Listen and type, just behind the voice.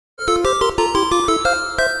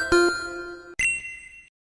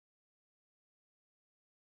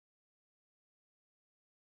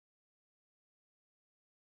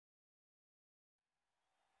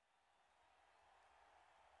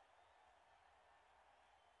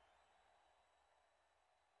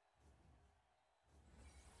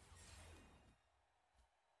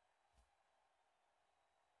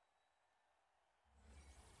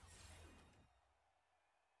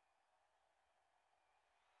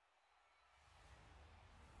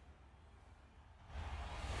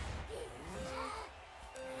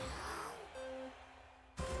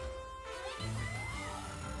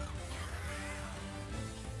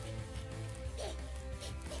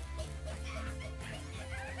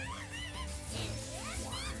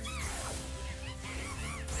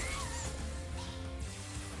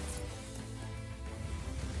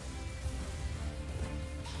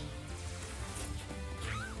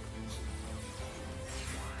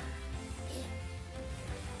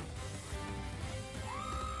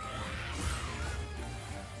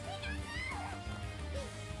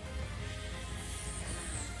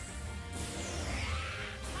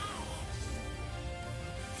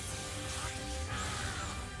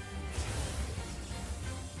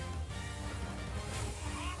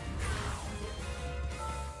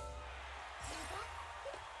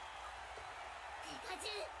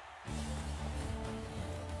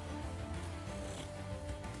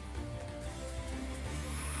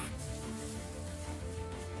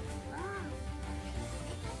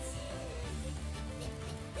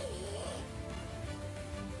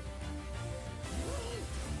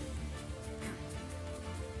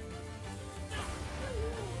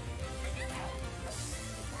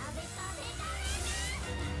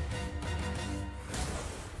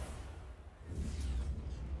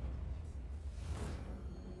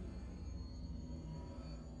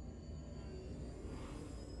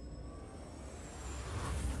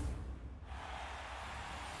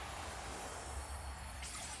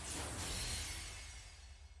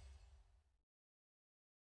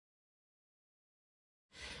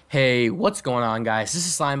Hey, what's going on, guys? This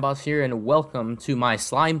is Slimeboss here, and welcome to my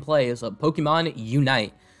slime plays of Pokemon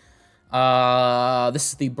Unite. This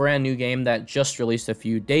is the brand new game that just released a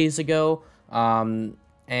few days ago.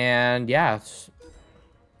 And yeah,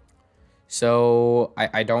 so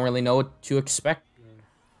I don't really know what to expect.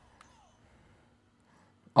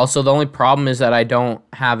 Also, the only problem is that I don't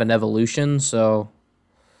have an evolution, so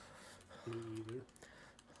Me either.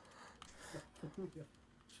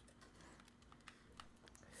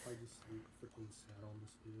 I just freaking sat on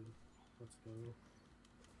this dude. Let's go.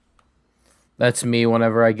 that's me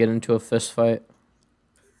whenever I get into a fist fight.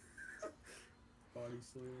 Body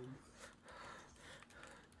slam.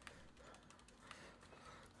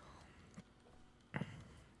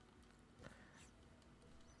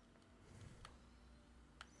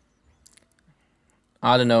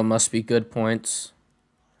 I don't know, must be good points.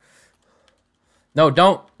 No,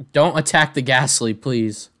 don't attack the Ghastly,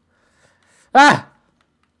 please. Ah!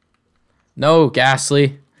 No,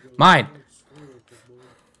 Ghastly. Mine.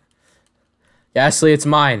 Ghastly, it's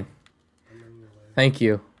mine. Thank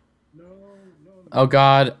you. No, no, no. Oh,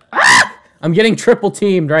 God. Ah! I'm getting triple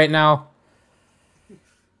teamed right now.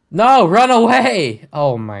 No, run away.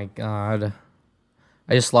 Oh, my God.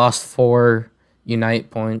 I just lost 4 Unite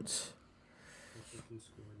points. I freaking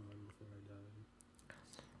scored mine before I died.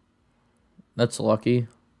 That's lucky.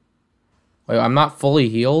 Wait, I'm not fully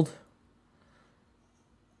healed?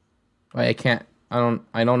 Wait, I can't. I don't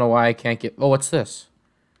know why I can't get. Oh, what's this?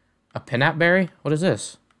 A Pinap berry? What is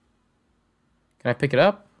this? Can I pick it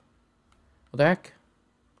up? What the heck?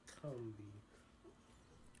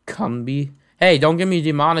 Cumby. Hey, don't get me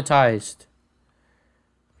demonetized.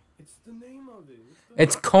 It's the name of it.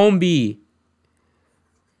 It's Combi.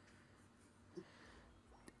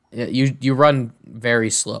 Yeah, you run very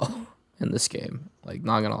slow in this game. Like,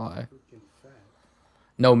 not gonna lie. Freaking fat.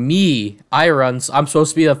 No, me. I'm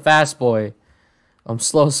supposed to be the fast boy. I'm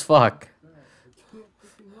slow as fuck. I can't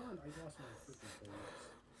freaking run. I lost my freaking focus.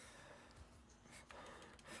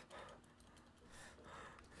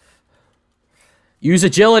 Use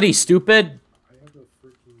agility, stupid. I have a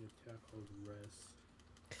freaking attack called Rest.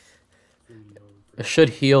 It should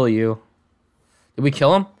heal you. Did we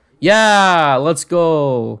kill him? Yeah, let's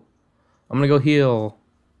go. I'm gonna go heal.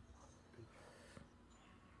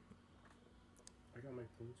 I got my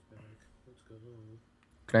points back. Let's go.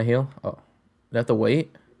 Can I heal? Oh, do I have to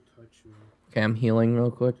wait? Don't touch me. Okay, I'm healing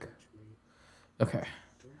real quick. Touch me. Okay.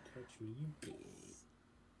 Don't touch me, you bitch.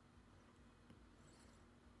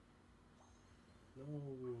 No.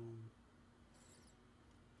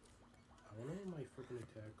 I wonder what my freaking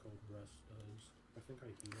attack called Rest does. I think I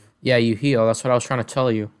heal. Yeah, you heal. That's what I was trying to tell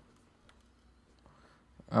you.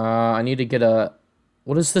 I need to get a...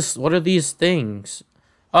 What is this? What are these things?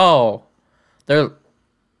 Oh. They're...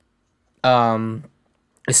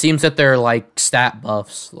 It seems that they're like stat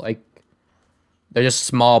buffs. Like, they're just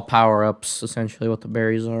small power-ups, essentially, what the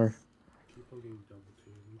berries are. I keep on getting double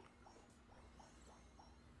teamed.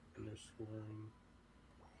 And they're scoring.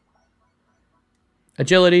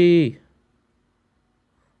 Agility!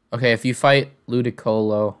 Okay, if you fight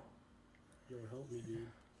Ludicolo... Yo, help me, dude.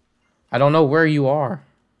 I don't know where you are.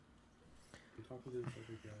 I'm talking to this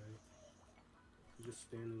other guy. He's just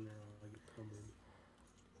standing there like a cupboard.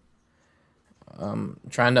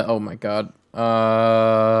 Trying to... Oh my god.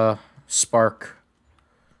 Spark.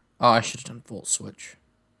 Oh, I should have done Volt Switch.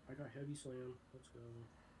 I got Heavy Slam. Let's go.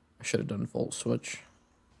 I should have done Volt Switch.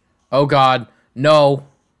 Oh god. No.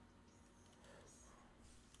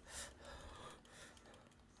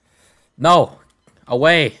 No.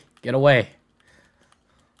 Away. Get away.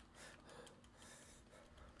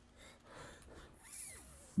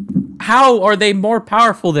 How are they more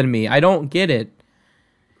powerful than me? I don't get it.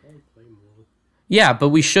 Probably play more. Yeah, but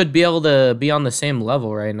we should be able to be on the same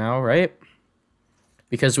level right now, right?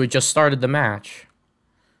 Because we just started the match.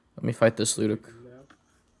 Let me fight this Ludic.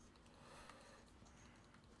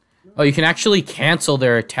 Oh, you can actually cancel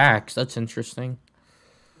their attacks. That's interesting.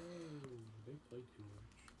 They play too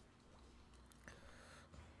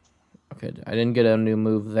much. Okay, I didn't get a new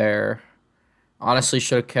move there. Honestly,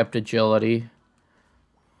 should have kept agility.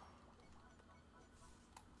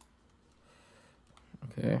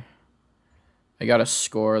 Okay. I got a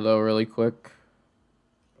score, though, really quick.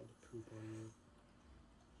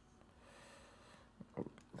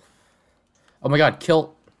 Oh my god,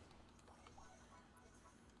 kill...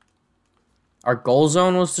 Our goal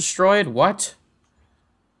zone was destroyed? What?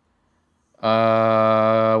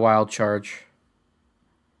 Wild charge.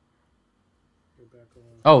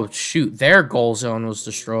 Oh, shoot. Their goal zone was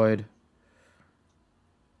destroyed.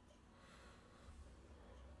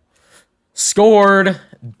 Scored!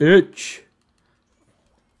 Bitch.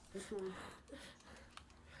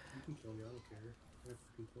 You can kill me, I don't care. I have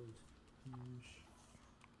 15 points.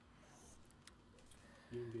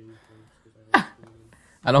 You didn't get any points because I already scored them.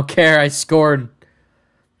 I don't care. I scored.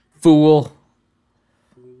 Fool.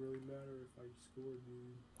 It wouldn't really matter if I scored,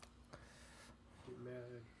 dude. Get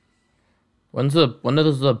mad. When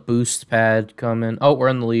does the boost pad come in? Oh, we're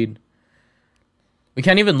in the lead. We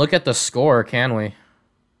can't even look at the score, can we?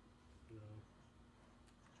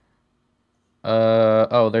 No.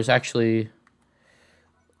 Oh, there's actually...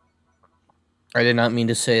 I did not mean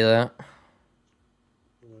to say that.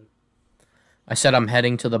 What? I said I'm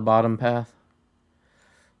heading to the bottom path.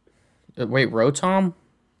 Wait, Rotom?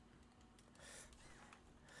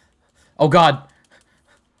 Oh, God.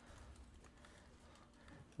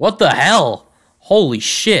 What the hell? Holy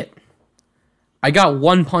shit. I got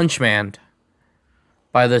one punch man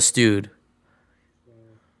by this dude.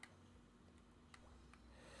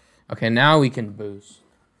 Okay, now we can boost.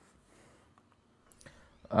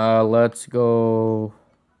 Let's go.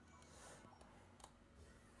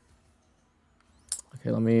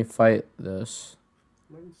 Okay, let me fight this.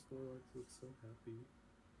 My Snorlax looks so happy.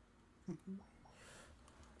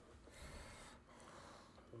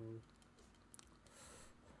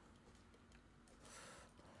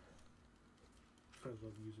 I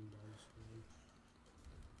love using Dinosaur.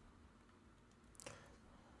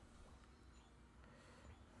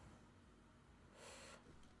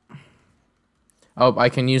 Oh, I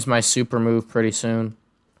can use my super move pretty soon.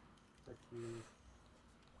 Heck you.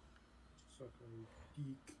 Sucking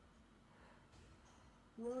geek.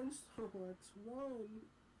 Run, Snorlax, run!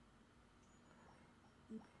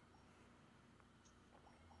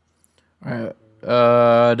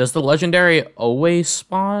 Alright. Does the legendary always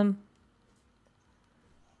spawn?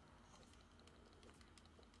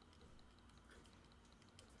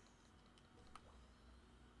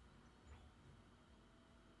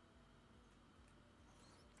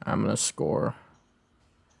 I'm gonna score.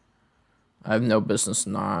 I have no business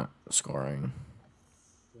not scoring.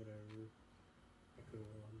 Whatever. I could've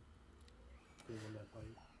won. Could've won that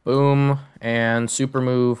fight. Boom. And super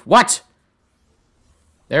move. What?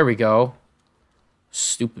 There we go.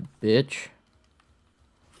 Stupid bitch.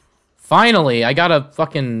 Finally, I got a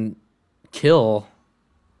fucking kill.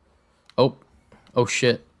 Oh. Oh,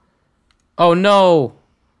 shit. Oh, no.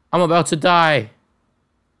 I'm about to die.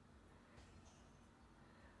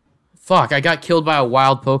 Fuck, I got killed by a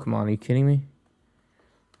wild Pokemon. Are you kidding me?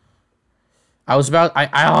 I was about...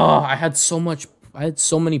 I had so much... I had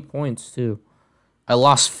so many points, too. I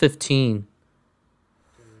lost 15.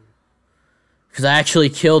 Because I actually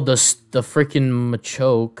killed the freaking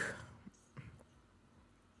Machoke.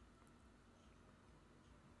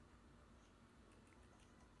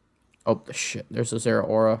 Oh, the shit. There's a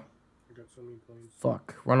Zeraora. I got so many points.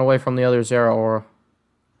 Fuck. Run away from the other Zeraora.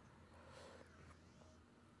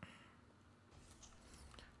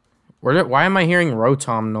 Why am I hearing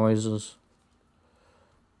Rotom noises?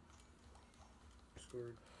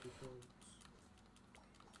 Scored 2 points.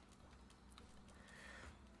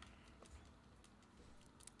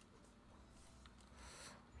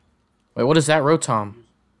 Wait, what is that Rotom? I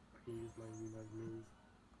can use my Unite move.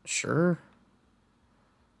 Sure.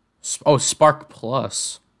 Oh, Spark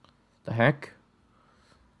Plus. The heck?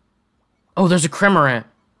 Oh, there's a Cramorant.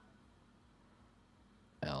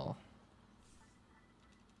 L.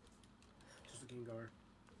 Just a Gengar.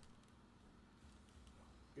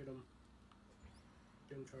 Get him.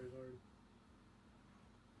 Get him, Charizard.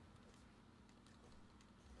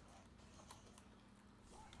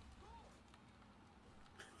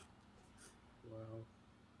 Wow.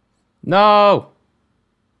 No!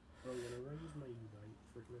 Bro, whenever I use my Unite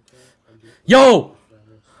freaking attack, I get... Yo!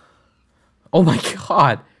 Status. Oh my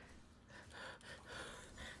god.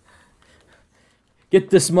 Get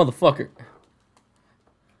this motherfucker.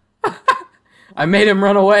 I made him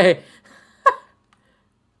run away.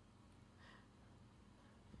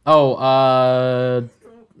 Oh, I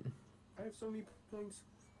have so many points.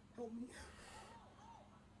 Help me.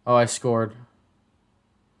 Oh, I scored.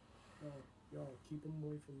 Y'all, keep him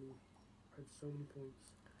away from me. I have so many points.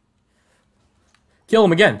 Kill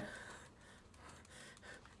him again.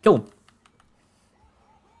 Kill him.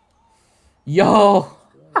 Yo!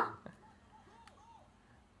 Go.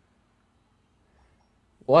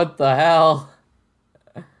 What the hell?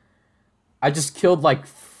 I just killed like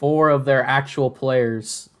 4 of their actual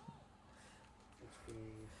players. Let's go.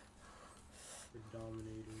 We're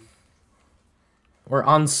dominating. We're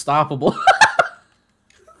unstoppable.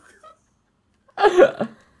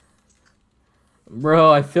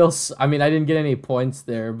 Bro, I feel... I mean, I didn't get any points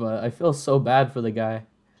there, but I feel so bad for the guy.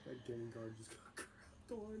 That Gengar just got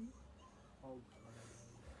crapped on. Oh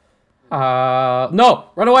god. No!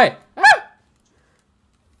 Run away! Ah!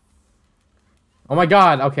 Oh my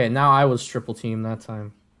god. Okay, now I was triple team that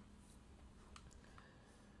time.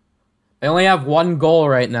 They only have one goal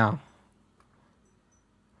right now.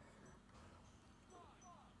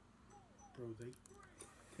 Bro,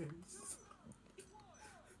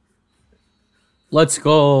 Let's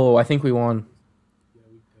go. I think we won. yeah,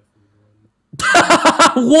 we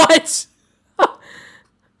definitely won. What?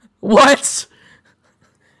 What?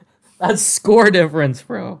 That's score difference,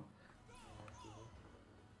 bro.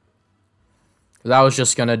 I was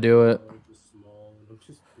just gonna do it. I'm just small and I'm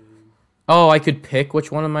just big. Oh, I could pick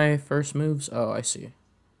which one of my first moves? Oh, I see.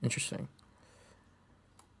 Interesting.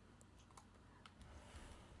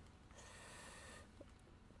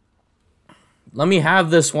 Let me have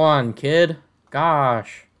this one, kid.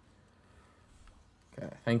 Gosh.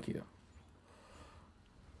 Okay, thank you.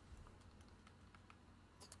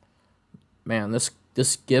 Man,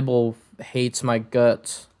 this Gibble hates my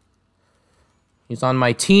guts. He's on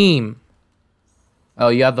my team. Oh,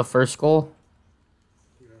 you have the first goal?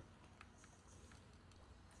 Yeah.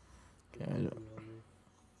 Okay, I'm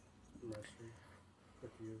resting.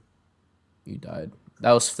 Fuck you. you died.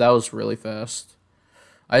 That was really fast.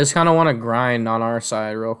 I just kind of want to grind on our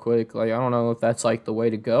side real quick. Like, I don't know if that's like the way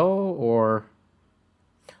to go or...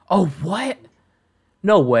 Oh, what?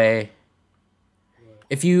 No way.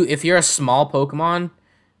 If you're a small Pokemon,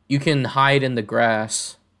 you can hide in the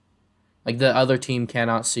grass. Like the other team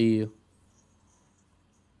cannot see you.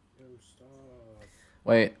 Yo, stop.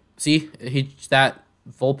 Wait, see? That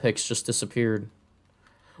Vulpix just disappeared.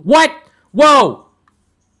 What? Whoa!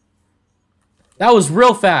 That was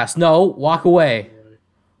real fast. No, walk away.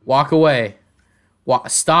 Walk away.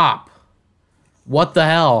 Stop. What the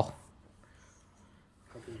hell?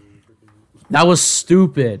 That was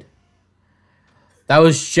stupid. That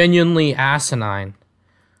was genuinely asinine.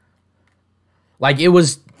 Like, it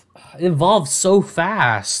evolved so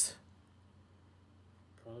fast.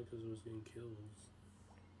 Probably because it was getting kills.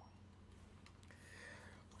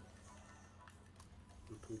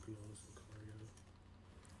 I'm pooping on this Lucario.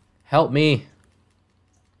 Help me.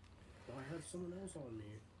 Well, I have someone else on me.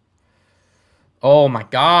 Oh my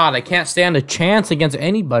god, I can't stand a chance against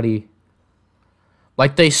anybody.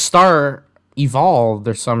 Like, they start evolved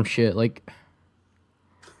or some shit. Like...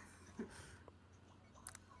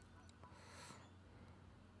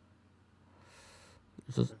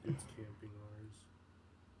 It's camping ours.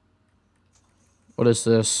 What is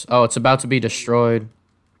this? Oh, it's about to be destroyed.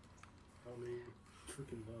 Help me.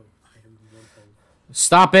 Freaking low. I have one health.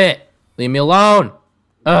 Stop it! Leave me alone!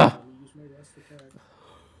 Ugh! Let me use my rest attack.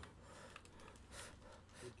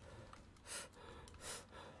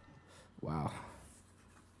 Wow.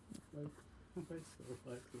 My soul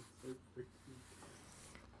life is so freaking...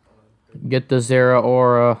 Get the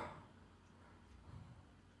Zeraora.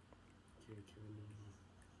 Can't kill me.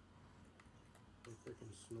 I'm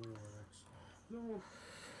freaking Snorlax. No!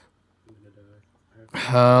 I'm gonna die. I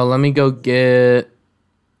have to... Let me go get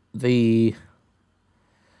the...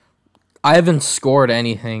 I haven't scored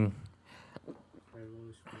anything. I've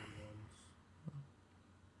only scored once.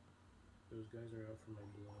 Those guys are out for my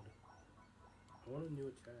blood. I want a new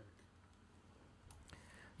attack.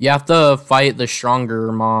 You have to fight the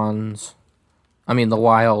stronger mons. I mean, the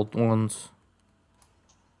wild ones.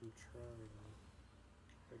 I'm trying.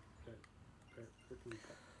 That freaking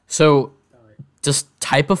So, die. does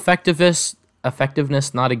type effectiveness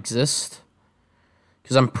not exist?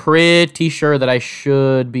 Because I'm pretty sure that I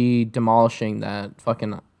should be demolishing that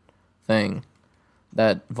fucking thing.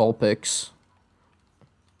 That Vulpix.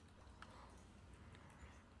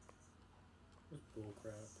 That's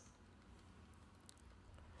bullcrap.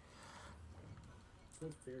 It's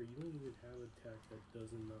not fair. You don't even have an attack that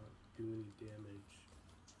does not do any damage.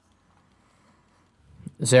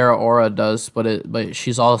 Zeraora does, but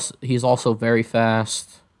he's also very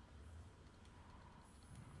fast.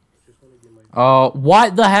 Just want to get my... Oh,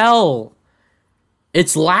 what the hell?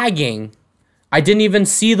 It's lagging. I didn't even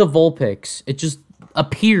see the Vulpix. It just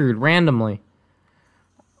appeared randomly.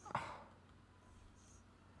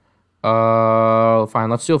 Fine.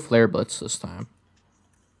 Let's do a Flare Blitz this time.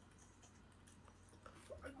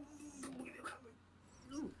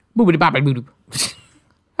 Boobity boppity boop.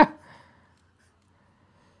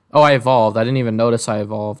 Oh, I evolved. I didn't even notice I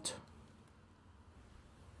evolved.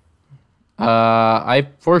 I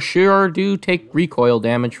for sure do take recoil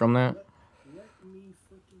damage from that.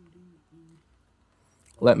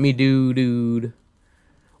 Let me do, dude.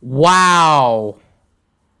 Wow.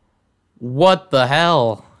 What the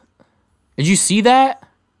hell? Did you see that?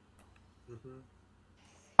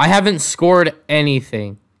 I haven't scored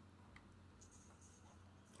anything.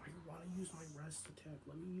 Why are you running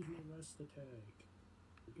rest attack.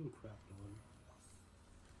 You're getting crapped on.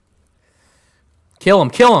 Kill him,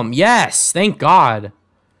 kill him. Yes, thank God.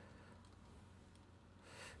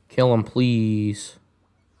 Kill him, please.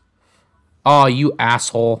 Oh, you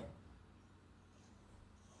asshole.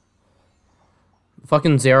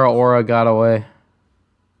 Fucking Zeraora got away.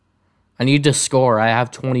 I need to score. I have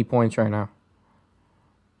 20 points right now.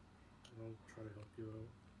 I'll try to help you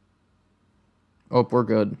out. Oh, we're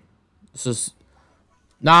good. This is...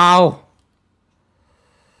 No!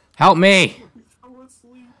 Help me! I'm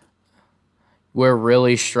asleep. We're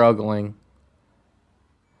really struggling.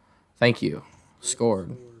 Thank you.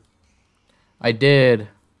 Scored. I did.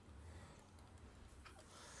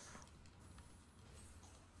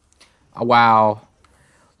 Wow.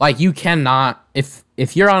 Like, you cannot... If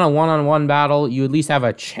you're on a one-on-one battle, you at least have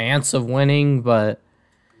a chance of winning, but...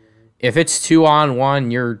 If it's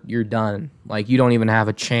 2-on-1, you're done. Like, you don't even have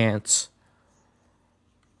a chance.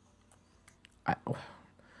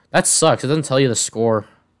 That sucks. It doesn't tell you the score.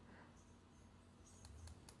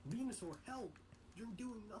 Venusaur, help! You're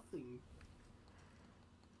doing nothing.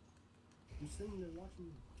 You're sitting there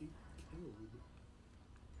watching you get killed.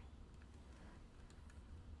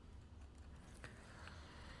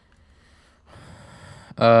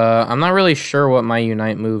 I'm not really sure what my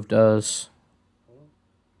Unite move does. Oh, okay.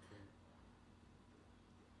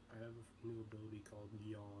 I have a new ability called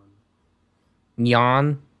Yawn.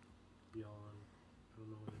 Yawn? Yawn. I don't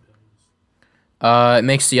know what it does. It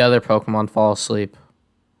makes the other Pokemon fall asleep.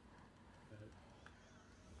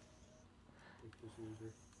 Take this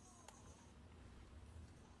loser.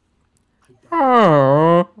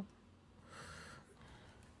 Oh.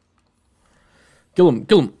 Kill him,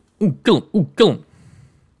 kill him. Ooh, kill him, ooh, kill him.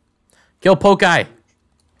 Kill Poke Eye.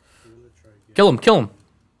 Kill him, kill him.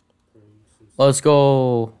 Let's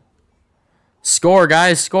go. Score,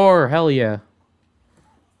 guys, score. Hell yeah.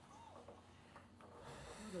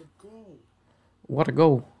 Let it go. What a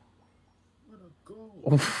go. Let it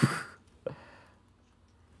go.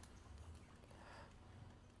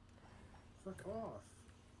 Fuck off.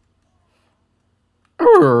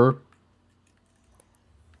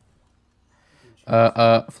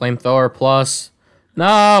 Flamethrower plus.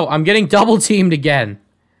 No, I'm getting double teamed again.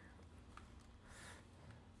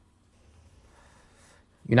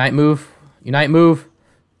 Unite move. Unite move.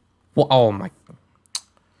 Well, oh my.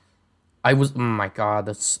 Oh my God,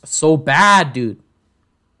 that's so bad, dude.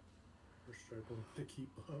 We're struggling to keep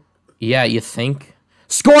up. Yeah, you think?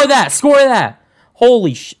 Score that! Score that!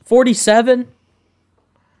 Holy 47?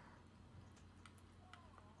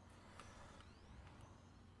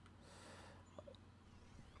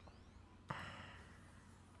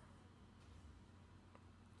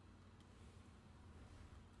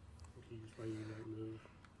 Use my Unite move.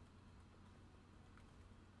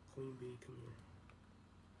 Queen Bee, come here.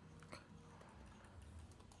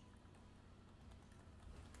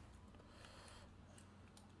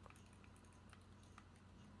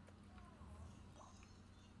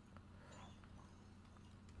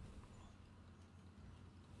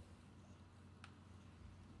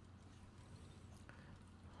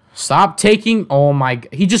 Stop taking... Oh my...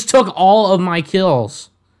 He just took all of my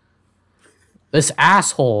kills. This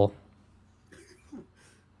asshole. I have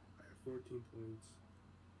 14 points.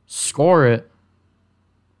 Score it.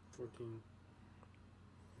 14.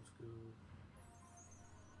 Let's go.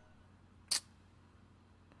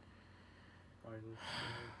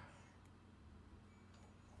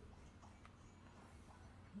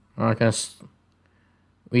 Final.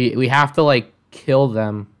 We have to, like, kill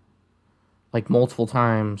them. Like, multiple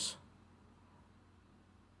times.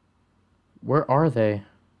 Where are they?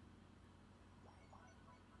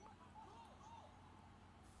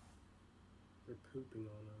 They're pooping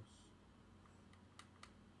on us.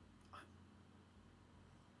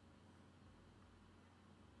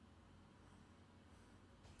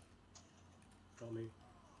 Tell me.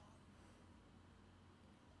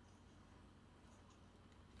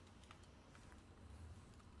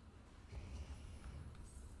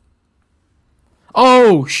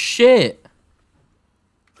 Oh, shit.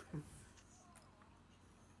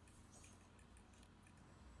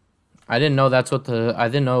 I didn't know that's what the... I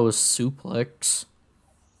didn't know it was suplex.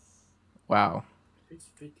 Wow. It takes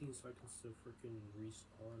 15 seconds to freaking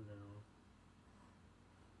respawn now.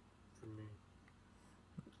 For me.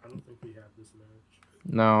 I don't think we have this match.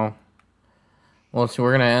 No. Well, so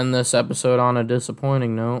we're going to end this episode on a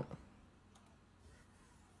disappointing note.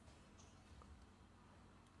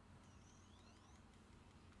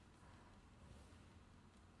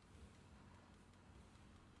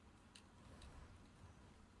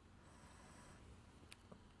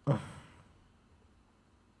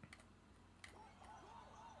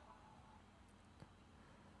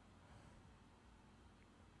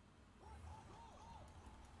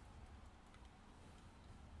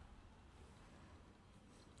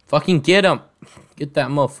 Fucking get him. Get that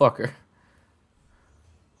motherfucker.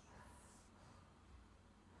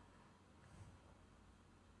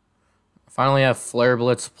 Finally have Flare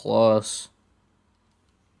Blitz Plus.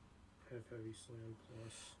 Have Heavy Slam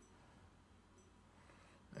Plus.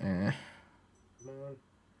 Eh. Come on.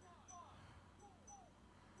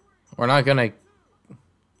 We're not gonna...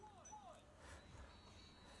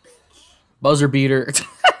 Buzzer beater.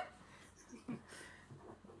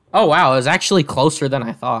 Oh, wow. It was actually closer than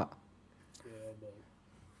I thought. Yeah, but...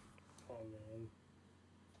 Oh, man.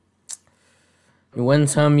 You win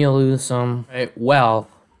some, you lose some. Right, well...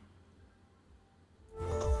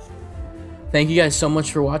 Thank you guys so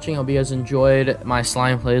much for watching. I hope you guys enjoyed my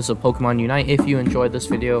slime plays of Pokemon Unite. If you enjoyed this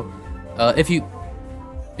video, wow.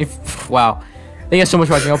 Thank you guys so much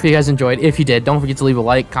for watching. I hope you guys enjoyed. If you did, don't forget to leave a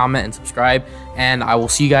like, comment, and subscribe. And I will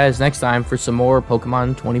see you guys next time for some more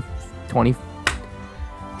Pokemon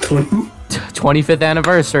 25th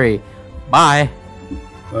anniversary. Bye.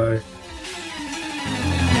 Bye.